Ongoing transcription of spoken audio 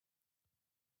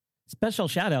Special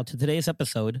shout out to today's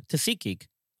episode to SeatGeek.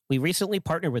 We recently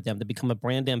partnered with them to become a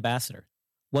brand ambassador.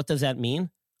 What does that mean?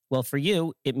 Well, for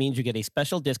you, it means you get a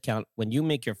special discount when you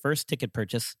make your first ticket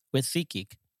purchase with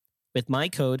SeatGeek. With my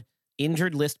code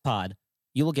InjuredListPod,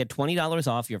 you will get $20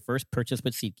 off your first purchase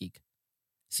with SeatGeek.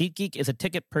 SeatGeek is a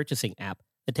ticket purchasing app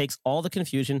that takes all the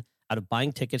confusion out of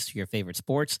buying tickets to your favorite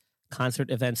sports, concert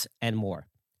events, and more.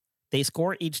 They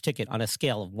score each ticket on a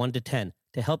scale of 1 to 10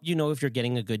 to help you know if you're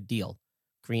getting a good deal.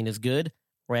 Green is good,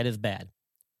 red is bad.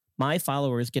 My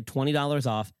followers get $20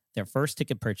 off their first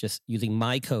ticket purchase using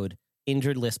my code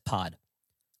InjuredListPod.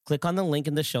 Click on the link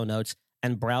in the show notes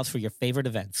and browse for your favorite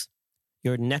events.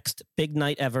 Your next big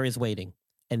night ever is waiting,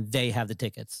 and they have the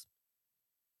tickets.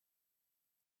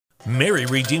 Mary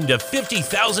redeemed a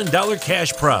 $50,000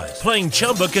 cash prize playing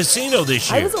Chumba Casino this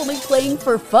year. I was only playing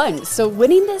for fun, so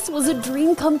winning this was a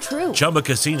dream come true. Chumba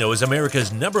Casino is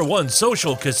America's #1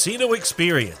 social casino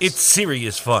experience. It's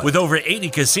serious fun. With over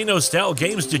 80 casino-style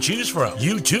games to choose from,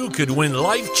 you too could win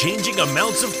life-changing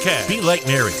amounts of cash. Be like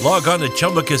Mary. Log on to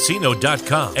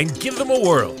ChumbaCasino.com and give them a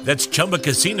whirl. That's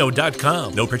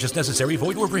ChumbaCasino.com. No purchase necessary.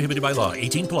 Void where prohibited by law.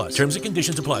 18 plus. Terms and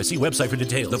conditions apply. See website for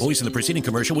details. The voice in the preceding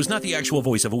commercial was not the actual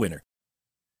voice of a winner.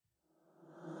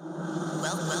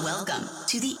 Welcome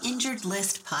to the Injured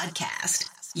List Podcast,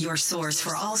 your source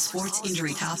for all sports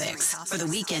injury topics. For the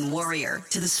weekend warrior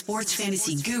to the sports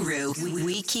fantasy guru,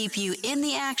 we keep you in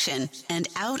the action and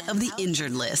out of the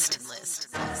injured list.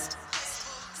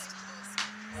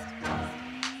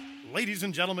 Ladies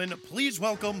and gentlemen, please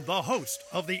welcome the host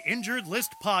of the Injured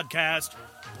List Podcast,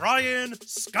 Brian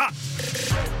Scott.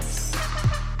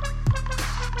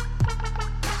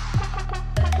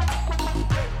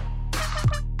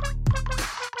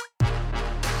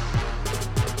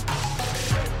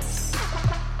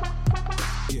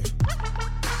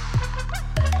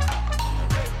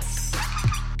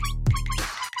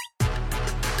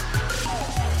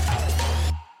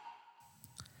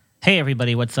 Hey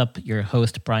everybody, what's up? Your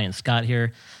host, Brian Scott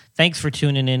here. Thanks for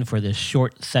tuning in for this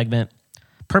short segment.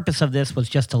 Purpose of this was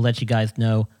just to let you guys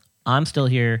know I'm still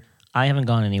here. I haven't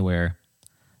gone anywhere.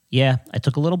 Yeah, I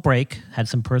took a little break, had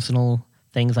some personal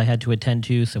things I had to attend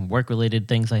to, some work-related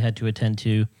things I had to attend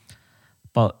to.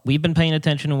 But we've been paying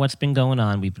attention to what's been going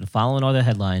on. We've been following all the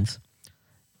headlines.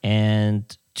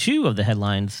 And two of the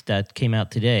headlines that came out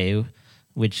today,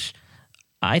 which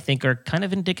I think are kind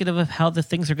of indicative of how the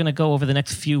things are going to go over the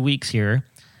next few weeks here,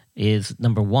 is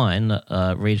number one,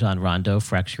 Rajon Rondo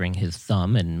fracturing his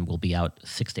thumb and will be out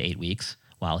 6 to 8 weeks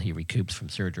while he recoups from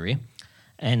surgery.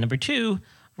 And number two,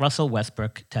 Russell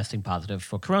Westbrook testing positive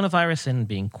for coronavirus and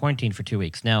being quarantined for 2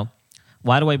 weeks. Now,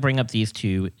 why do I bring up these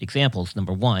two examples?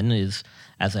 Number one is,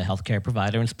 as a healthcare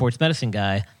provider and sports medicine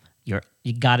guy, you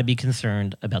got to be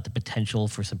concerned about the potential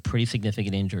for some pretty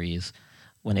significant injuries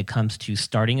when it comes to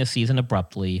starting a season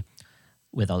abruptly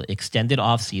with an extended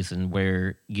offseason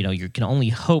where, you can only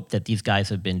hope that these guys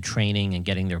have been training and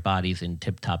getting their bodies in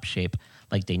tip-top shape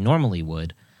like they normally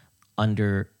would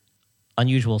under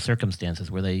unusual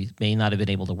circumstances where they may not have been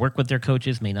able to work with their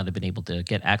coaches, may not have been able to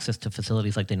get access to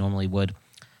facilities like they normally would.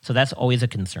 So that's always a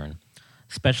concern,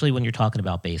 especially when you're talking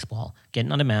about baseball.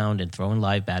 Getting on a mound and throwing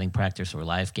live batting practice or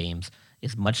live games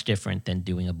is much different than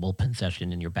doing a bullpen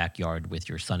session in your backyard with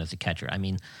your son as a catcher. I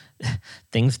mean,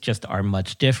 things just are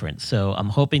much different. So I'm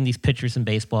hoping these pitchers in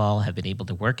baseball have been able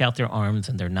to work out their arms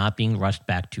and they're not being rushed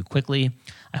back too quickly.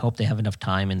 I hope they have enough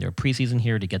time in their preseason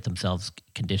here to get themselves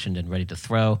conditioned and ready to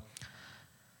throw.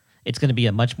 It's going to be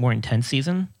a much more intense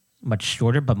season, much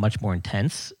shorter, but much more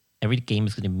intense. Every game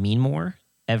is going to mean more.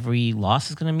 Every loss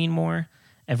is going to mean more.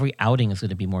 Every outing is going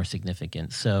to be more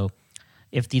significant. So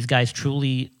if these guys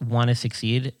truly want to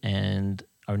succeed and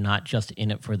are not just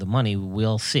in it for the money,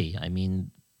 we'll see. I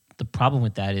mean, the problem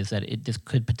with that is that this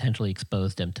could potentially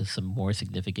expose them to some more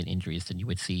significant injuries than you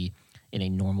would see in a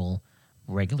normal,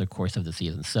 regular course of the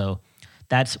season. So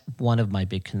that's one of my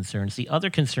big concerns. The other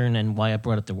concern, and why I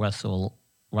brought up the Russell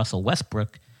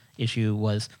Westbrook issue,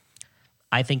 was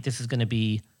I think this is going to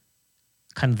be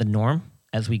kind of the norm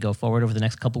as we go forward over the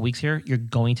next couple weeks here. You're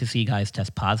going to see guys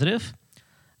test positive.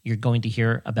 You're going to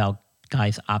hear about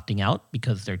guys opting out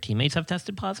because their teammates have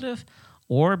tested positive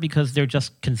or because they're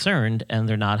just concerned and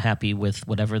they're not happy with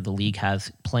whatever the league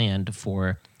has planned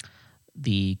for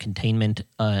the containment,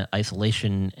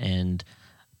 isolation, and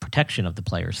protection of the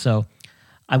players. So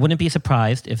I wouldn't be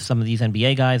surprised if some of these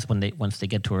NBA guys, once they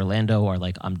get to Orlando, are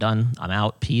like, I'm done, I'm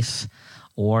out, peace.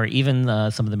 Or even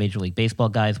some of the Major League Baseball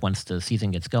guys, once the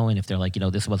season gets going, if they're like,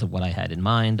 this wasn't what I had in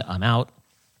mind, I'm out.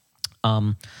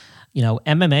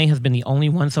 MMA has been the only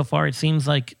one so far, it seems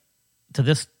like, to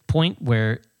this point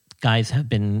where guys have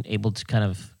been able to kind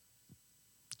of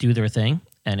do their thing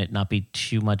and it not be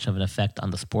too much of an effect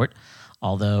on the sport.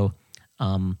 Although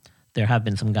there have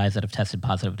been some guys that have tested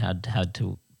positive and had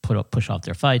to push off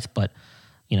their fights, but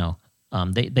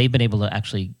they've been able to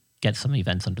actually get some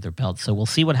events under their belt. So we'll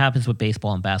see what happens with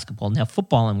baseball and basketball. Now,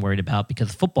 football I'm worried about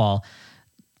because football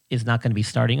is not going to be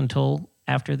starting until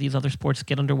after these other sports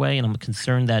get underway, and I'm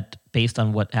concerned that based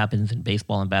on what happens in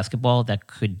baseball and basketball, that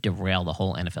could derail the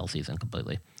whole NFL season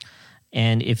completely.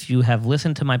 And if you have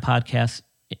listened to my podcast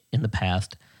in the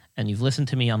past, and you've listened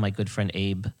to me on my good friend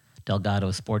Abe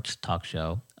Delgado's sports talk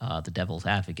show, The Devil's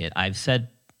Advocate, I've said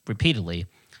repeatedly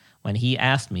when he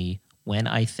asked me when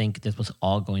I think this was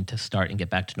all going to start and get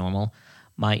back to normal,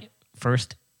 my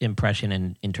first impression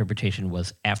and interpretation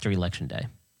was after Election Day,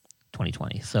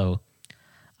 2020. So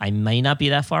I may not be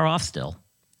that far off still.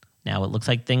 Now, it looks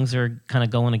like things are kind of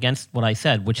going against what I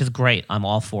said, which is great. I'm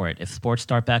all for it. If sports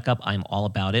start back up, I'm all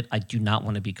about it. I do not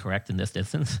want to be correct in this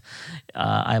instance.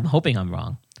 I'm hoping I'm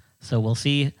wrong. So we'll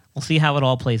see. We'll see how it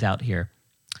all plays out here.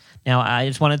 Now, I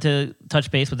just wanted to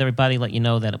touch base with everybody, let you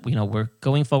know that we're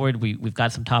going forward. We've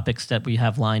got some topics that we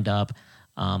have lined up.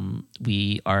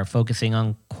 We are focusing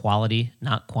on quality,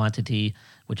 not quantity,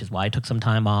 which is why I took some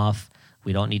time off.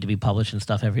 We don't need to be publishing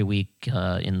stuff every week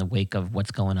in the wake of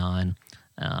what's going on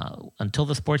until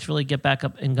the sports really get back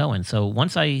up and going. So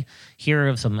once I hear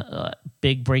of some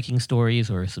big breaking stories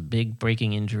or some big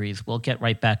breaking injuries, we'll get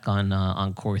right back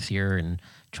on course here and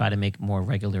try to make more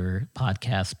regular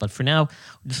podcasts. But for now,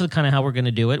 this is kind of how we're going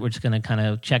to do it. We're just going to kind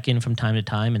of check in from time to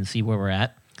time and see where we're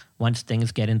at. Once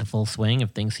things get into full swing, if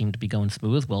things seem to be going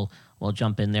smooth, we'll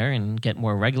jump in there and get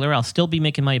more regular. I'll still be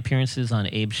making my appearances on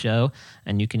Abe's show,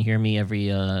 and you can hear me every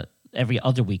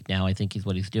other week now, I think is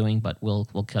what he's doing, but we'll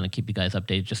kind of keep you guys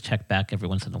updated. Just check back every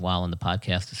once in a while on the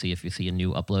podcast to see if you see a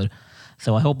new upload.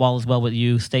 So I hope all is well with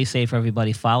you. Stay safe,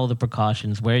 everybody. Follow the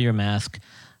precautions. Wear your mask.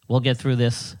 We'll get through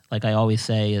this. Like I always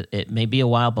say, it may be a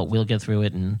while, but we'll get through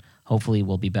it, and hopefully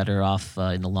we'll be better off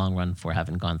in the long run for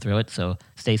having gone through it. So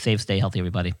stay safe, stay healthy,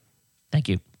 everybody. Thank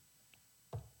you.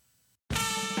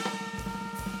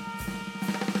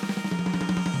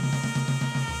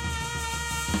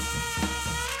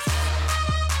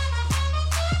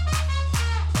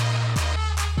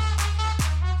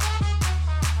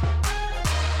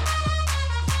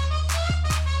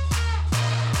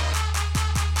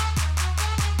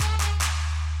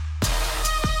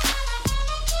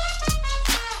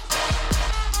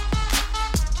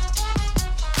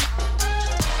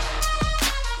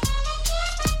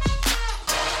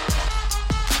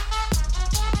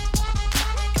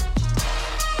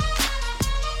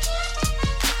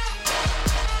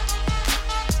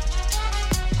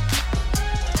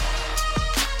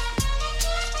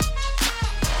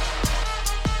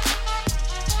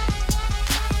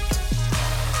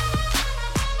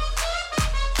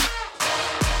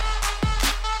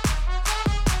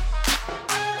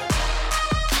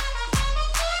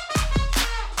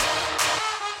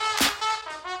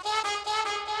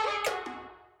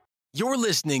 You're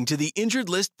listening to the Injured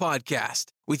List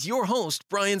Podcast with your host,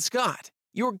 Brian Scott,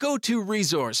 your go-to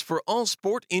resource for all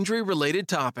sport injury-related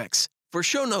topics. For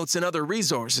show notes and other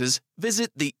resources,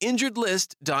 visit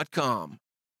theinjuredlist.com.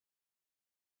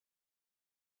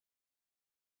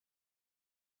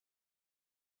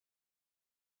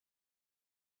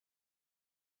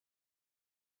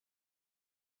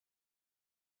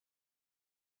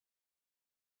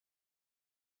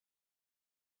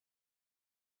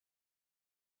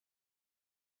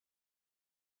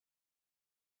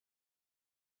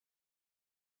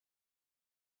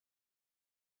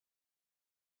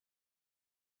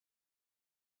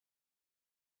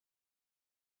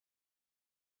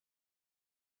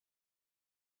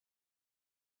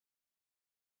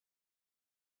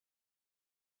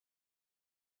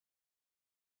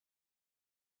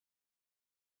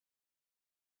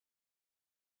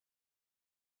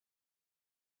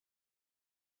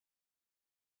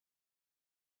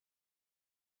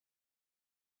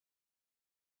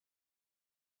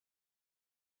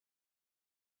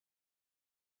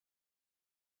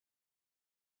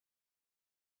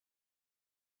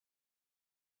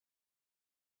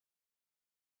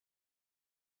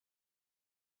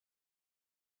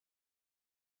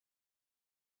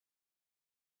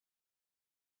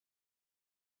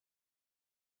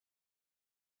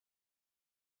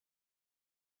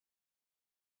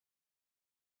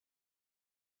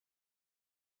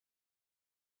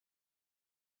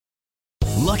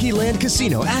 Lucky Land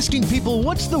Casino, asking people,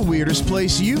 what's the weirdest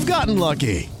place you've gotten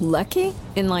lucky? Lucky?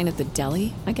 In line at the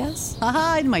deli, I guess?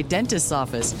 Aha, in my dentist's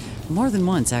office. More than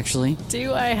once, actually.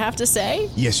 Do I have to say?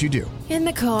 Yes, you do. In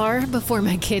the car before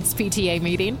my kids' PTA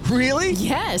meeting. Really?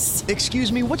 Yes.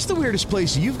 Excuse me, what's the weirdest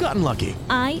place you've gotten lucky?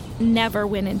 I never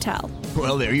win and tell.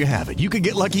 Well, there you have it. You can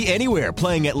get lucky anywhere,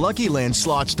 playing at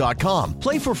LuckyLandSlots.com.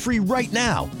 Play for free right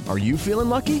now. Are you feeling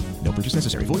lucky? No purchase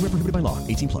necessary. Void where prohibited by law.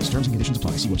 18+. Terms and conditions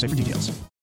apply. See website for details.